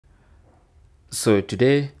So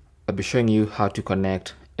today I'll be showing you how to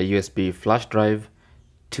connect a USB flash drive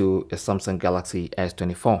to a Samsung Galaxy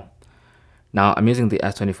S24. Now I'm using the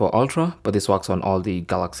S24 Ultra, but this works on all the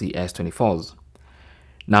Galaxy S24s.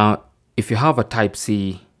 Now, if you have a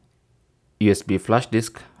Type-C USB flash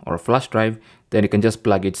disk or a flash drive, then you can just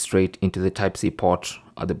plug it straight into the Type-C port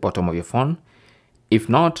at the bottom of your phone. If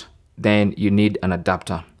not, then you need an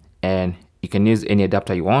adapter, and you can use any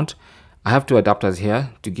adapter you want. I have two adapters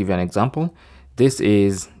here to give you an example. This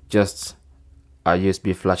is just a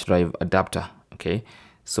USB flash drive adapter. Okay,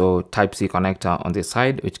 so Type-C connector on this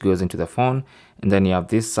side, which goes into the phone, and then you have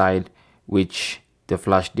this side, which the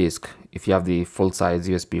flash disk, if you have the full-size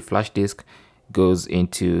USB flash disk, goes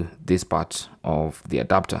into this part of the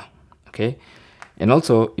adapter. Okay, and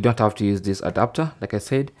also you don't have to use this adapter. Like I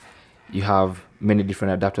said, you have many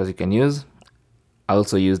different adapters you can use. I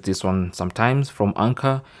also use this one sometimes from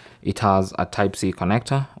Anker. It has a Type-C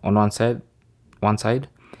connector on one side,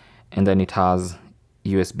 and then it has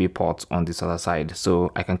USB ports on this other side,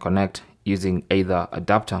 so I can connect using either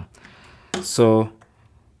adapter. So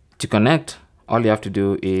to connect, all you have to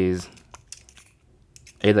do is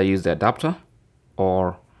either use the adapter,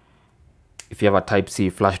 or if you have a Type-C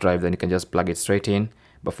flash drive, then you can just plug it straight in.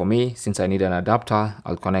 But for me, since I need an adapter,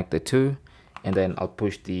 I'll connect the two, and then I'll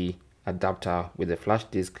push the adapter with the flash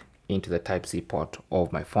disk into the Type-C port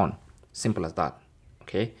of my phone. Simple as that.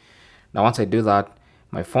 Okay, now once I do that,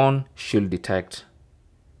 my phone should detect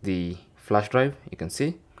the flash drive, you can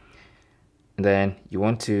see. And then you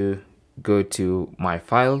want to go to My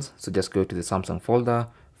Files, so just go to the Samsung folder,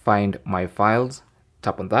 find My Files,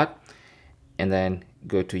 tap on that, and then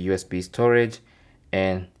go to USB storage,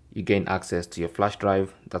 and you gain access to your flash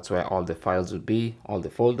drive. That's where all the files will be, all the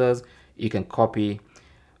folders. You can copy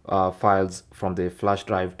files from the flash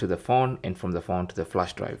drive to the phone, and from the phone to the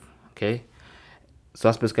flash drive. Okay, so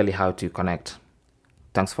that's basically how to connect.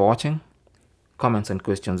 Thanks for watching. Comments and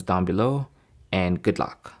questions down below, and good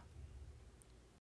luck.